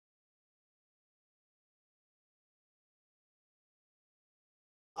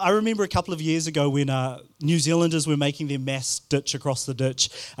I remember a couple of years ago when New Zealanders were making their mass ditch across the ditch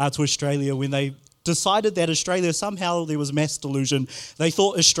to Australia, when they decided that Australia, somehow there was mass delusion. They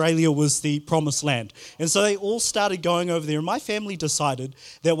thought Australia was the promised land. And so they all started going over there. And my family decided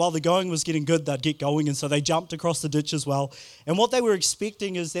that while the going was getting good, they'd get going. And so they jumped across the ditch as well. And what they were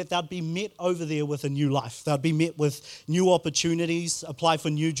expecting is that they'd be met over there with a new life. They'd be met with new opportunities, apply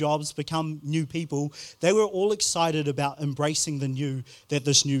for new jobs, become new people. They were all excited about embracing the new that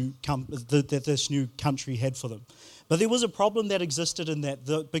this new country had for them. But there was a problem that existed in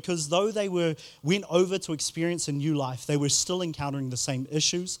that, because though they went over to experience a new life, they were still encountering the same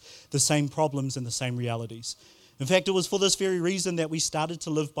issues, the same problems, and the same realities. In fact, it was for this very reason that we started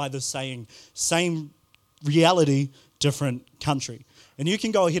to live by the saying, same reality, different country. And you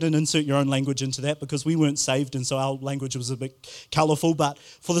can go ahead and insert your own language into that, because we weren't saved, and so our language was a bit colourful. But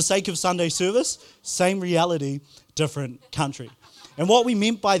for the sake of Sunday service, same reality, different country. And what we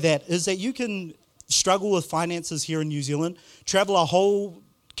meant by that is that you can struggle with finances here in New Zealand, travel a whole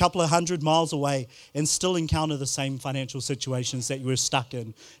couple of 100 miles away, and still encounter the same financial situations that you were stuck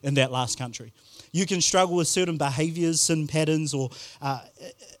in that last country. You can struggle with certain behaviours, sin patterns, or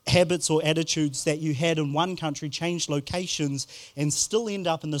habits or attitudes that you had in one country, change locations, and still end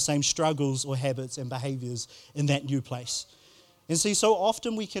up in the same struggles or habits and behaviours in that new place. And see, so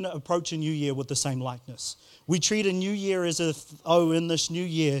often we can approach a new year with the same likeness. We treat a new year as if, in this new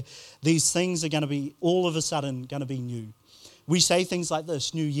year, these things are going to be all of a sudden going to be new. We say things like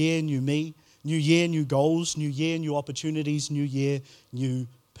this: new year, new me; new year, new goals; new year, new opportunities; new year, new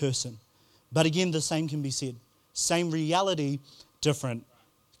person. But again, the same can be said. Same reality, different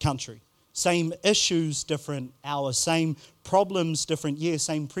country. Same issues, different hour. Same problems, different year.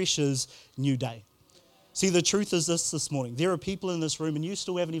 Same pressures, new day. See, the truth is this morning. There are people in this room, and you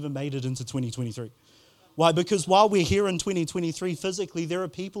still haven't even made it into 2023. Why? Because while we're here in 2023 physically, there are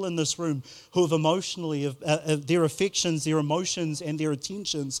people in this room who have emotionally, their affections, their emotions, and their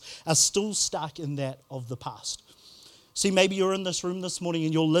attentions are still stuck in that of the past. See, maybe you're in this room this morning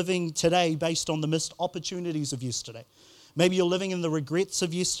and you're living today based on the missed opportunities of yesterday. Maybe you're living in the regrets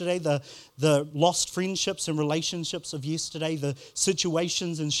of yesterday, the lost friendships and relationships of yesterday, the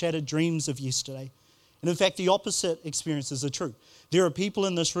situations and shattered dreams of yesterday. And in fact, the opposite experiences are true. There are people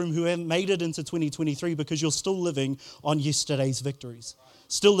in this room who haven't made it into 2023 because you're still living on yesterday's victories,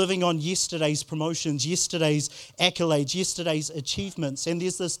 still living on yesterday's promotions, yesterday's accolades, yesterday's achievements. And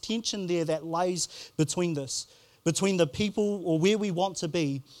there's this tension there that lies between the people or where we want to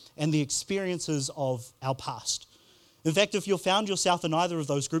be and the experiences of our past. In fact, if you've found yourself in either of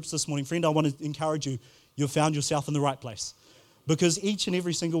those groups this morning, friend, I want to encourage you, you've found yourself in the right place. Because each and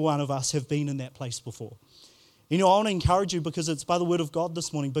every single one of us have been in that place before. You know, I want to encourage you because it's by the word of God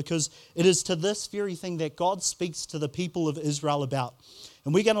this morning, because it is to this very thing that God speaks to the people of Israel about.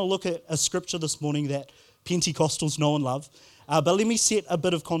 And we're going to look at a scripture this morning that Pentecostals know and love. But let me set a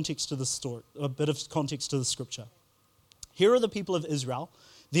bit of context to the story, a bit of context to the scripture. Here are the people of Israel.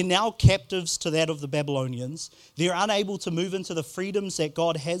 They're now captives to that of the Babylonians. They're unable to move into the freedoms that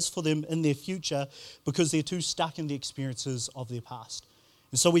God has for them in their future because they're too stuck in the experiences of their past.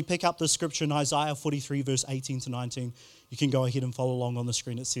 And so we pick up the scripture in Isaiah 43, verse 18 to 19. You can go ahead and follow along on the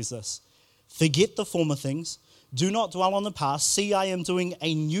screen. It says this: "Forget the former things. Do not dwell on the past. See, I am doing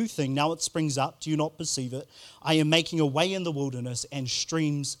a new thing. Now it springs up. Do you not perceive it? I am making a way in the wilderness and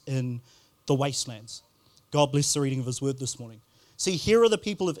streams in the wastelands." God bless the reading of his word this morning. See, here are the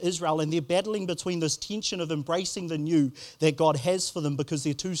people of Israel, and they're battling between this tension of embracing the new that God has for them because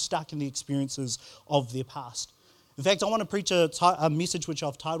they're too stuck in the experiences of their past. In fact, I want to preach a message which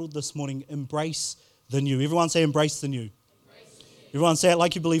I've titled this morning, Embrace the New. Everyone say, embrace the new. Embrace the new. Everyone say it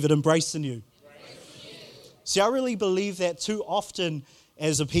like you believe it, embrace the new. Embrace the new. See, I really believe that too often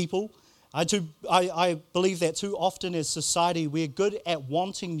as a people, I believe that too often as society, we're good at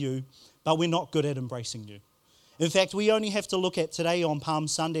wanting new, but we're not good at embracing new. In fact, we only have to look at today on Palm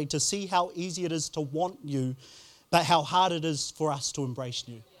Sunday to see how easy it is to want new, but how hard it is for us to embrace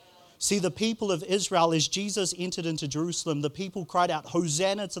new. See, the people of Israel, as Jesus entered into Jerusalem, the people cried out,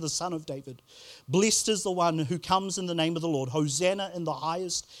 "Hosanna to the Son of David. Blessed is the one who comes in the name of the Lord. Hosanna in the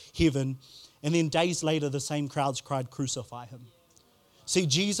highest heaven." And then days later, the same crowds cried, "Crucify him." See,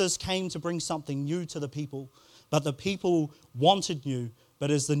 Jesus came to bring something new to the people, but the people wanted new,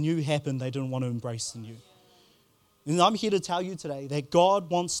 but as the new happened, they didn't want to embrace the new. And I'm here to tell you today that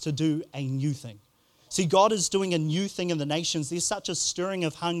God wants to do a new thing. See, God is doing a new thing in the nations. There's such a stirring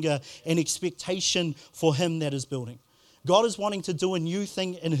of hunger and expectation for him that is building. God is wanting to do a new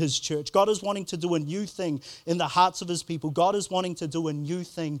thing in his church. God is wanting to do a new thing in the hearts of his people. God is wanting to do a new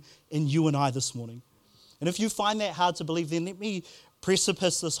thing in you and I this morning. And if you find that hard to believe, then let me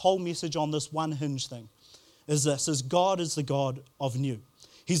precipice this whole message on this one hinge thing, is God is the God of new.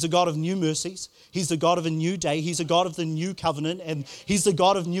 He's the God of new mercies. He's the God of a new day. He's the God of the new covenant, and He's the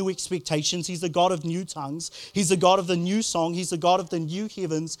God of new expectations. He's the God of new tongues. He's the God of the new song. He's the God of the new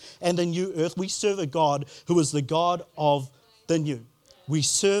heavens and the new earth. We serve a God who is the God of the new. We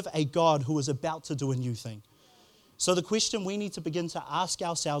serve a God who is about to do a new thing. So the question we need to begin to ask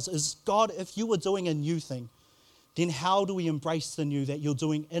ourselves is, God, if you were doing a new thing, then how do we embrace the new that you're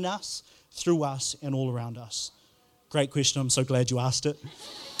doing in us, through us, and all around us? Great question. I'm so glad you asked it.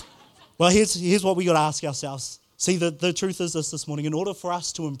 Well, here's what we got to ask ourselves. See, the truth is this morning. In order for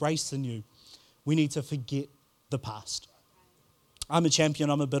us to embrace the new, we need to forget the past. I'm a champion.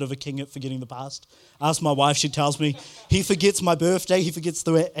 I'm a bit of a king at forgetting the past. Ask my wife. She tells me he forgets my birthday. He forgets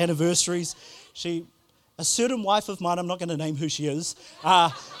the anniversaries. A certain wife of mine, I'm not going to name who she is,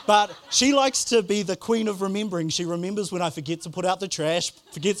 but she likes to be the queen of remembering. She remembers when I forget to put out the trash,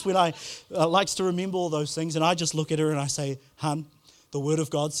 forgets when I likes to remember all those things. And I just look at her and I say, hun, the word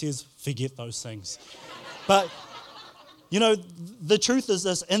of God says, forget those things. But, the truth is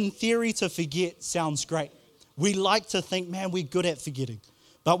this, in theory, to forget sounds great. We like to think, man, we're good at forgetting.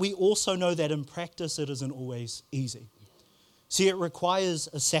 But we also know that in practice, it isn't always easy. See, it requires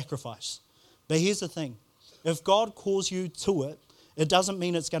a sacrifice. But here's the thing. If God calls you to it, it doesn't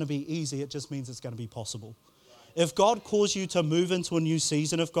mean it's going to be easy. It just means it's going to be possible. If God calls you to move into a new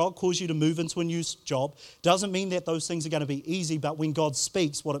season, if God calls you to move into a new job, doesn't mean that those things are going to be easy. But when God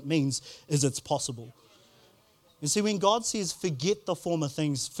speaks, what it means is it's possible. And see, when God says, forget the former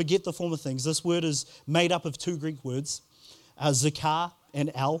things, this word is made up of two Greek words, zakar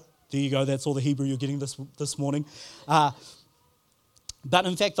and al. There you go. That's all the Hebrew you're getting this morning. But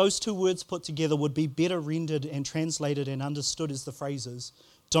in fact, those two words put together would be better rendered and translated and understood as the phrases,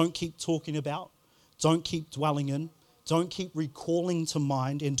 don't keep talking about, don't keep dwelling in, don't keep recalling to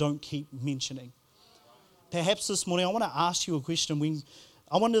mind, and don't keep mentioning. Perhaps this morning, I want to ask you a question.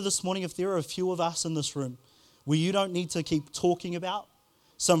 I wonder this morning if there are a few of us in this room where you don't need to keep talking about,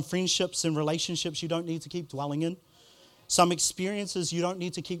 some friendships and relationships you don't need to keep dwelling in, some experiences you don't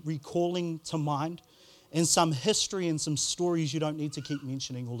need to keep recalling to mind, and some history and some stories you don't need to keep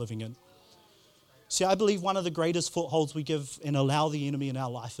mentioning or living in. See, I believe one of the greatest footholds we give and allow the enemy in our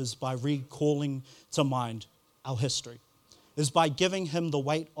life is by recalling to mind our history, is by giving him the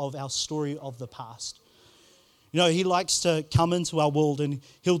weight of our story of the past. He likes to come into our world and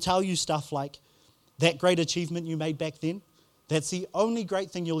he'll tell you stuff like, that great achievement you made back then, that's the only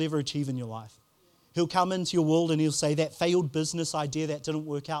great thing you'll ever achieve in your life. He'll come into your world and he'll say, that failed business idea that didn't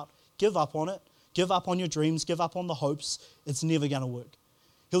work out, give up on it. Give up on your dreams, give up on the hopes. It's never going to work.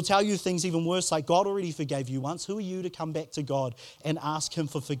 He'll tell you things even worse, like God already forgave you once. Who are you to come back to God and ask him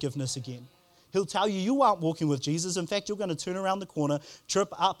for forgiveness again? He'll tell you you aren't walking with Jesus. In fact, you're going to turn around the corner, trip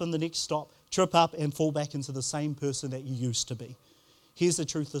up in the next stop, trip up and fall back into the same person that you used to be. Here's the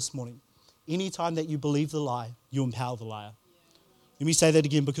truth this morning. Anytime that you believe the lie, you empower the liar. Let me say that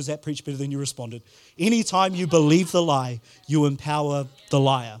again because that preached better than you responded. Anytime you believe the lie, you empower the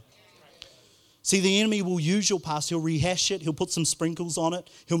liar. See, the enemy will use your past. He'll rehash it. He'll put some sprinkles on it.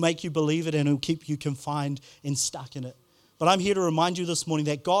 He'll make you believe it, and he'll keep you confined and stuck in it. But I'm here to remind you this morning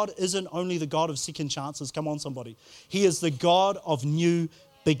that God isn't only the God of second chances. Come on, somebody. He is the God of new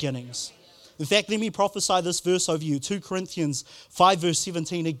beginnings. In fact, let me prophesy this verse over you. 2 Corinthians 5 verse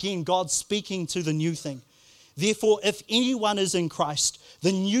 17. Again, God speaking to the new thing. Therefore, if anyone is in Christ,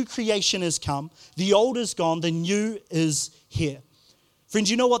 the new creation has come. The old is gone. The new is here. Friends,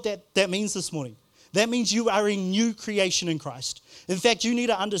 you know what that means this morning? That means you are a new creation in Christ. In fact, you need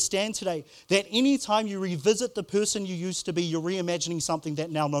to understand today that anytime you revisit the person you used to be, you're reimagining something that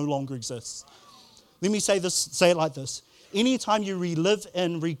now no longer exists. Let me say it like this. Anytime you relive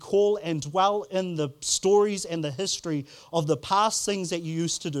and recall and dwell in the stories and the history of the past things that you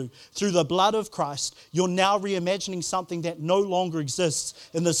used to do, through the blood of Christ, you're now reimagining something that no longer exists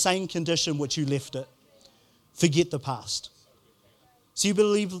in the same condition which you left it. Forget the past. So you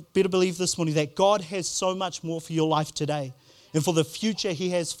better believe this morning that God has so much more for your life today and for the future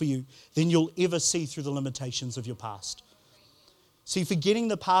he has for you than you'll ever see through the limitations of your past. See, forgetting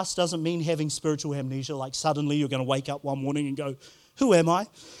the past doesn't mean having spiritual amnesia, like suddenly you're going to wake up one morning and go, who am I?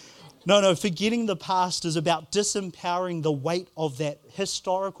 No, forgetting the past is about disempowering the weight of that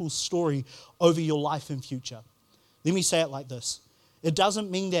historical story over your life and future. Let me say it like this. It doesn't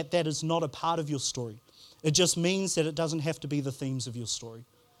mean that that is not a part of your story. It just means that it doesn't have to be the themes of your story.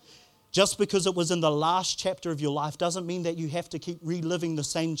 Just because it was in the last chapter of your life doesn't mean that you have to keep reliving the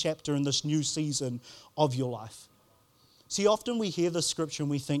same chapter in this new season of your life. See, often we hear this scripture and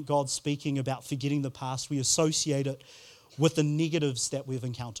we think God's speaking about forgetting the past. We associate it with the negatives that we've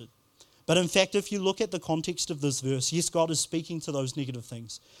encountered. But in fact, if you look at the context of this verse, yes, God is speaking to those negative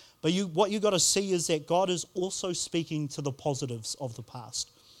things. But what you've got to see is that God is also speaking to the positives of the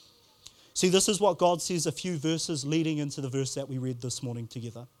past. See, this is what God says a few verses leading into the verse that we read this morning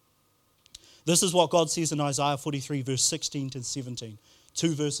together. This is what God says in Isaiah 43, verse 16 to 17,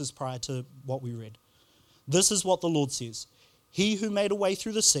 2 verses prior to what we read. This is what the Lord says. He who made a way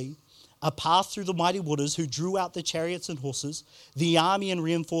through the sea, a path through the mighty waters, who drew out the chariots and horses, the army and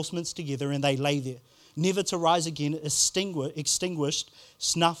reinforcements together, and they lay there, never to rise again, extinguished,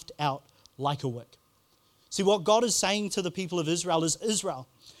 snuffed out like a wick. See, what God is saying to the people of Israel is, Israel,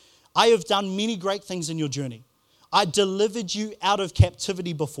 I have done many great things in your journey. I delivered you out of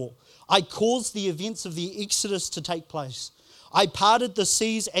captivity before. I caused the events of the Exodus to take place. I parted the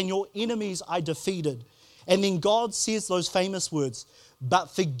seas, and your enemies I defeated. And then God says those famous words,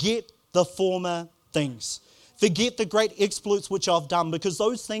 but forget the former things. Forget the great exploits which I've done, because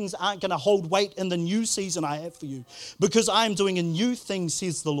those things aren't going to hold weight in the new season I have for you, because I am doing a new thing,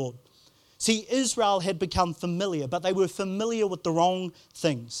 says the Lord. See, Israel had become familiar, but they were familiar with the wrong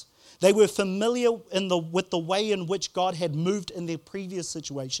things. They were familiar with the way in which God had moved in their previous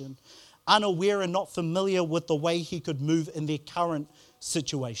situation, unaware and not familiar with the way he could move in their current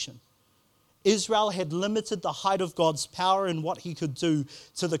situation. Israel had limited the height of God's power and what he could do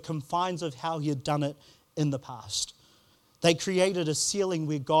to the confines of how he had done it in the past. They created a ceiling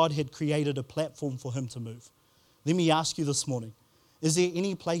where God had created a platform for him to move. Let me ask you this morning, is there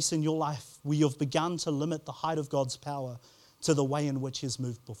any place in your life where you've begun to limit the height of God's power to the way in which he's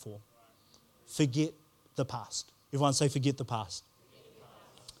moved before? Forget the past. Everyone say, forget the past.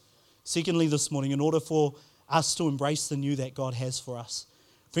 Secondly, this morning, in order for us to embrace the new that God has for us,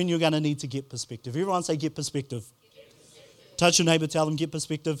 friend, you're going to need to get perspective. Everyone say, get perspective. Touch your neighbor, tell them, get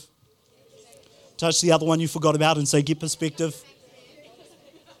perspective. Touch the other one you forgot about and say, get perspective.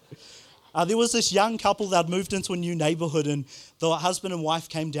 There was this young couple that moved into a new neighborhood, and the husband and wife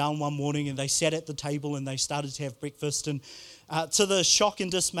came down one morning and they sat at the table and they started to have breakfast. And to the shock and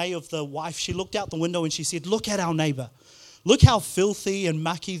dismay of the wife, she looked out the window and she said, look at our neighbor. Look how filthy and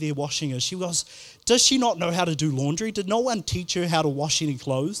mucky their washing is. She goes, does she not know how to do laundry? Did no one teach her how to wash any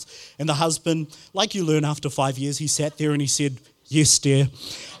clothes? And the husband, like you learn after 5 years, he sat there and he said, yes, dear.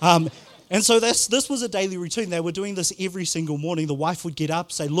 And so this was a daily routine. They were doing this every single morning. The wife would get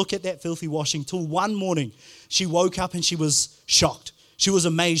up, say, look at that filthy washing, till one morning she woke up and she was shocked. She was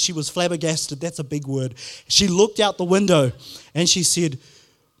amazed. She was flabbergasted. That's a big word. She looked out the window and she said,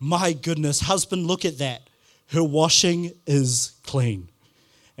 my goodness, husband, look at that. Her washing is clean.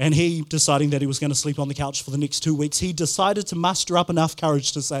 And he, deciding that he was going to sleep on the couch for the next 2 weeks, he decided to muster up enough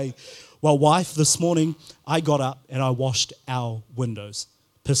courage to say, well, wife, this morning I got up and I washed our windows.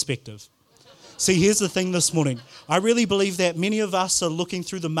 Perspective. See, here's the thing this morning. I really believe that many of us are looking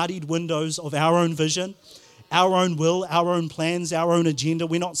through the muddied windows of our own vision, our own will, our own plans, our own agenda.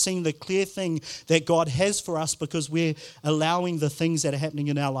 We're not seeing the clear thing that God has for us because we're allowing the things that are happening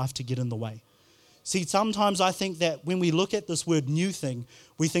in our life to get in the way. See, sometimes I think that when we look at this word new thing,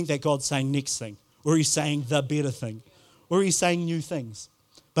 we think that God's saying next thing, or he's saying the better thing, or he's saying new things.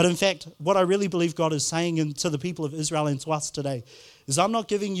 But in fact, what I really believe God is saying to the people of Israel and to us today is, I'm not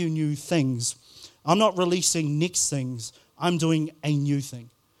giving you new things. I'm not releasing next things. I'm doing a new thing.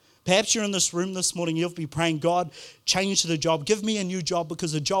 Perhaps you're in this room this morning, you'll be praying, God, change the job. Give me a new job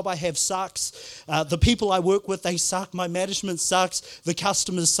because the job I have sucks. The people I work with, they suck. My management sucks. The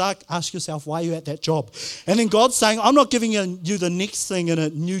customers suck. Ask yourself, why are you at that job? And then God's saying, I'm not giving you the next thing in a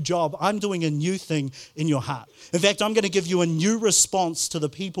new job. I'm doing a new thing in your heart. In fact, I'm going to give you a new response to the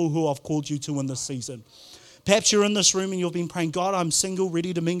people who I've called you to in this season. Perhaps you're in this room and you've been praying, God, I'm single,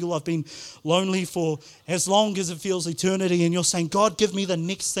 ready to mingle. I've been lonely for as long as it feels eternity. And you're saying, God, give me the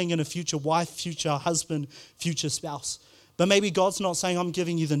next thing in a future wife, future husband, future spouse. But maybe God's not saying, I'm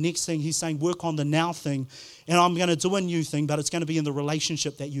giving you the next thing. He's saying, work on the now thing. And I'm going to do a new thing, but it's going to be in the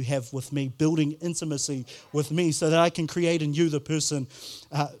relationship that you have with me, building intimacy with me so that I can create in you the person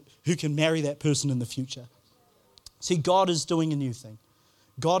who can marry that person in the future. See, God is doing a new thing.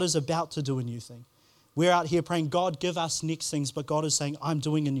 God is about to do a new thing. We're out here praying, God, give us next things, but God is saying, I'm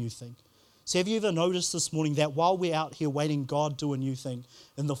doing a new thing. So have you ever noticed this morning that while we're out here waiting, God do a new thing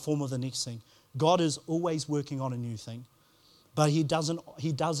in the form of the next thing? God is always working on a new thing, but He does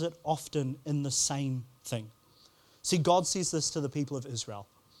it often in the same thing. See, God says this to the people of Israel.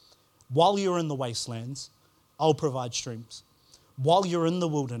 While you're in the wastelands, I'll provide streams. While you're in the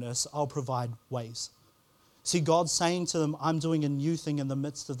wilderness, I'll provide ways. See, God's saying to them, I'm doing a new thing in the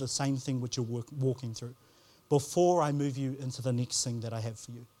midst of the same thing which you're walking through before I move you into the next thing that I have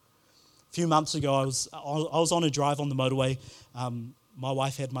for you. A few months ago, I was on a drive on the motorway. My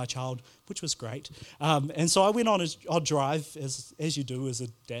wife had my child, which was great. And so I went on a drive, as you do as a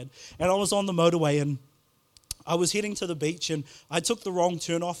dad. And I was on the motorway, and I was heading to the beach, and I took the wrong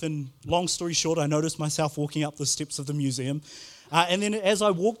turn off. And long story short, I noticed myself walking up the steps of the museum. And then as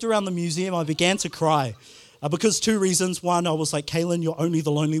I walked around the museum, I began to cry. Because two reasons. One, I was like, Kaylin, you're only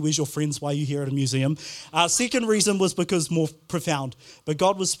the lonely. Where's your friends? Why are you here at a museum? Second reason was because more profound. But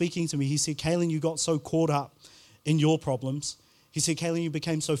God was speaking to me. He said, Kaylin, you got so caught up in your problems. He said, Kaylin, you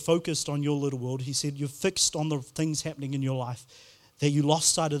became so focused on your little world. He said, you're fixed on the things happening in your life that you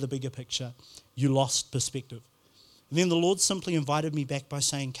lost sight of the bigger picture. You lost perspective. And then the Lord simply invited me back by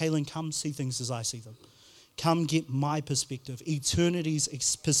saying, Kaylin, come see things as I see them. Come get my perspective, eternity's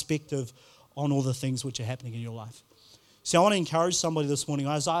perspective on all the things which are happening in your life. See, I want to encourage somebody this morning.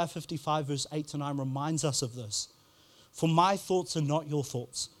 Isaiah 55 verse 8 to 9 reminds us of this. For my thoughts are not your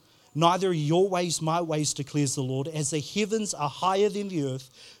thoughts. Neither are your ways my ways, declares the Lord. As the heavens are higher than the earth,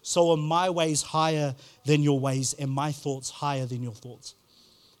 so are my ways higher than your ways, and my thoughts higher than your thoughts.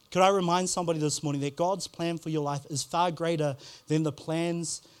 Could I remind somebody this morning that God's plan for your life is far greater than the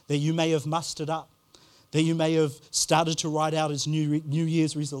plans that you may have mustered up, that you may have started to write out as New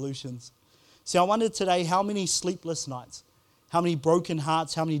Year's resolutions. See, I wondered today how many sleepless nights, how many broken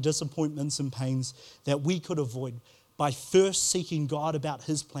hearts, how many disappointments and pains that we could avoid by first seeking God about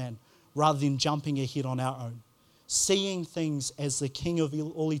His plan rather than jumping ahead on our own, seeing things as the King of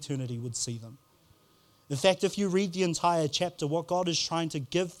all eternity would see them. In fact, if you read the entire chapter, what God is trying to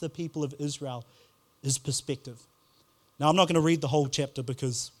give the people of Israel is perspective. Now, I'm not going to read the whole chapter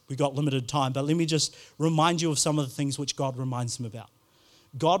because we've got limited time, but let me just remind you of some of the things which God reminds them about.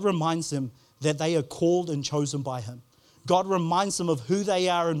 God reminds them that they are called and chosen by Him. God reminds them of who they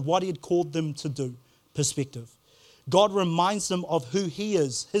are and what He had called them to do, perspective. God reminds them of who He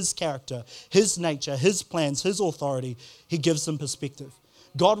is, His character, His nature, His plans, His authority. He gives them perspective.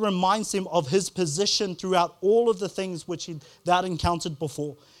 God reminds them of His position throughout all of the things which they'd encountered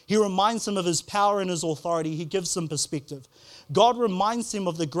before. He reminds them of His power and His authority. He gives them perspective. God reminds them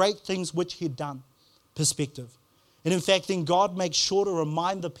of the great things which He'd done, perspective. And in fact, then God makes sure to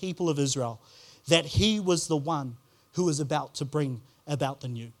remind the people of Israel that He was the one who was about to bring about the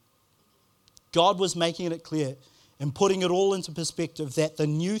new. God was making it clear and putting it all into perspective that the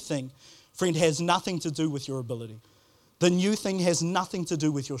new thing, friend, has nothing to do with your ability. The new thing has nothing to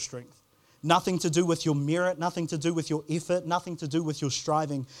do with your strength, nothing to do with your merit, nothing to do with your effort, nothing to do with your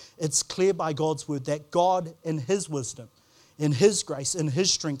striving. It's clear by God's word that God, in His wisdom, in His grace, in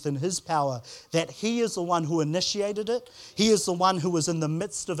His strength, in His power, that He is the one who initiated it, He is the one who was in the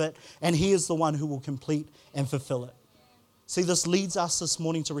midst of it, and He is the one who will complete and fulfill it. See, this leads us this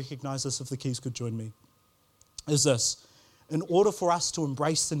morning to recognize this, if the keys could join me, is this. In order for us to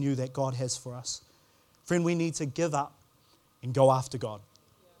embrace the new that God has for us, friend, we need to give up and go after God.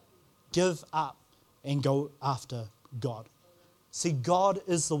 Give up and go after God. See, God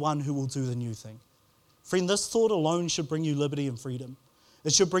is the one who will do the new thing. Friend, this thought alone should bring you liberty and freedom.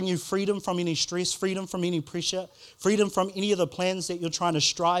 It should bring you freedom from any stress, freedom from any pressure, freedom from any of the plans that you're trying to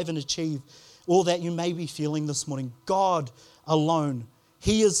strive and achieve, or that you may be feeling this morning. God alone,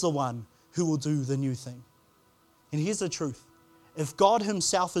 He is the one who will do the new thing. And here's the truth. If God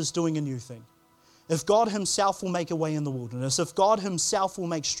Himself is doing a new thing, if God Himself will make a way in the wilderness, if God Himself will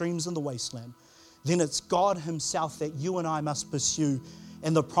make streams in the wasteland, then it's God Himself that you and I must pursue.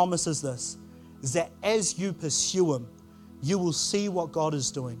 And the promise is this, is that as you pursue Him, you will see what God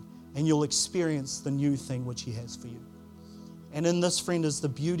is doing and you'll experience the new thing which He has for you. And in this, friend, is the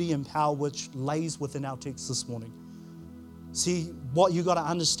beauty and power which lays within our text this morning. See, what you got to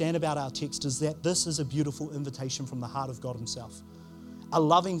understand about our text is that this is a beautiful invitation from the heart of God Himself. A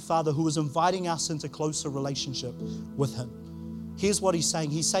loving Father who is inviting us into closer relationship with Him. Here's what He's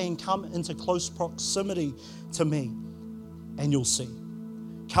saying. He's saying, come into close proximity to me and you'll see.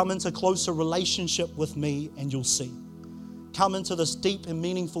 Come into closer relationship with me and you'll see. Come into this deep and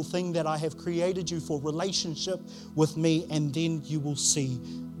meaningful thing that I have created you for, relationship with me, and then you will see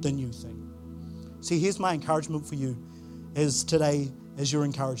the new thing. See, here's my encouragement for you as today, as your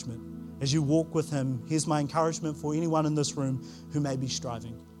encouragement. As you walk with Him, here's my encouragement for anyone in this room who may be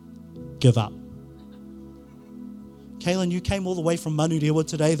striving. Give up. Kaylin, you came all the way from Manurewa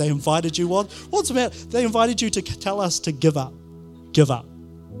today. They invited you. What's about? They invited you to tell us to give up. Give up.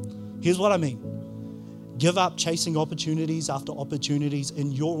 Here's what I mean. Give up chasing opportunities after opportunities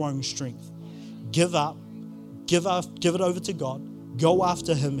in your own strength. Give up. Give it over to God. Go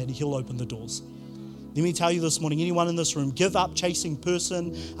after Him and He'll open the doors. Let me tell you this morning, anyone in this room, give up chasing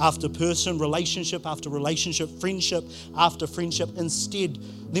person after person, relationship after relationship, friendship after friendship. Instead,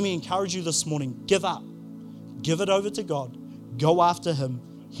 let me encourage you this morning, give up. Give it over to God. Go after Him.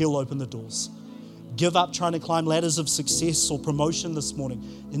 He'll open the doors. Give up trying to climb ladders of success or promotion this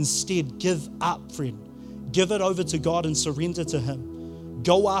morning. Instead, give up, friend. Give it over to God and surrender to Him.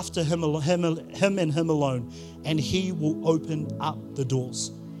 Go after Him and Him alone, and He will open up the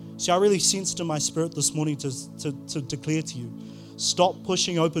doors. See, I really sensed in my spirit this morning to declare to you, stop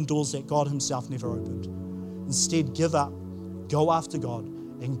pushing open doors that God Himself never opened. Instead, give up, go after God,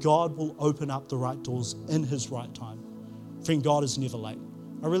 and God will open up the right doors in His right time. Friend, God is never late.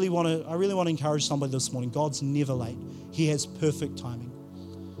 I really want to encourage somebody this morning. God's never late. He has perfect timing.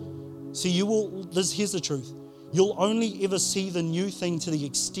 See, here's the truth. You'll only ever see the new thing to the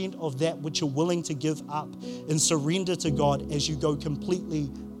extent of that which you're willing to give up and surrender to God as you go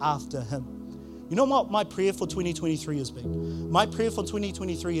completely after Him. You know what my prayer for 2023 has been? My prayer for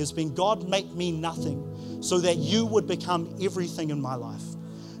 2023 has been, God, make me nothing so that You would become everything in my life.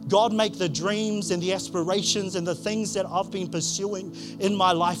 God, make the dreams and the aspirations and the things that I've been pursuing in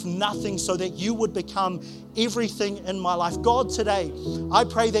my life nothing so that You would become everything in my life. God, today, I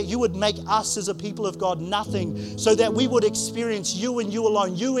pray that You would make us as a people of God nothing so that we would experience You and You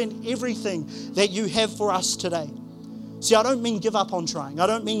alone, You and everything that You have for us today. See, I don't mean give up on trying. I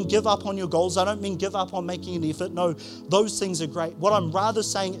don't mean give up on your goals. I don't mean give up on making an effort. No, those things are great. What I'm rather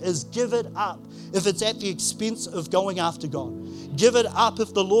saying is give it up if it's at the expense of going after God. Give it up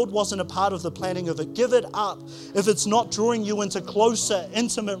if the Lord wasn't a part of the planning of it. Give it up if it's not drawing you into closer,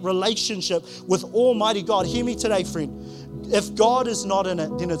 intimate relationship with Almighty God. Hear me today, friend. If God is not in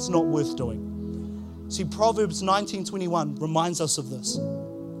it, then it's not worth doing. See, Proverbs 19:21 reminds us of this.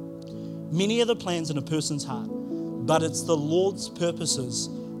 Many are the plans in a person's heart, but it's the Lord's purposes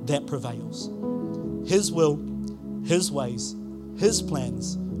that prevails. His will, His ways, His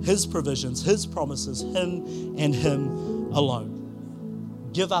plans, His provisions, His promises, Him and Him alone.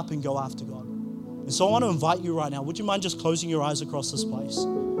 Give up and go after God. And so I want to invite you right now. Would you mind just closing your eyes across this place?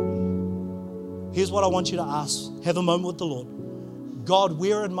 Here's what I want you to ask. Have a moment with the Lord. God,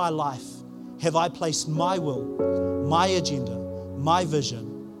 where in my life have I placed my will, my agenda, my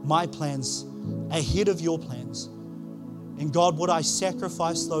vision, my plans ahead of Your plans? And God, would I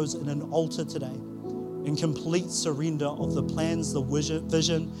sacrifice those in an altar today in complete surrender of the plans, the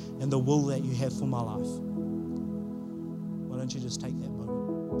vision, and the will that You have for my life? Why don't you just take that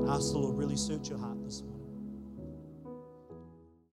moment? Ask the Lord, really search your heart this morning.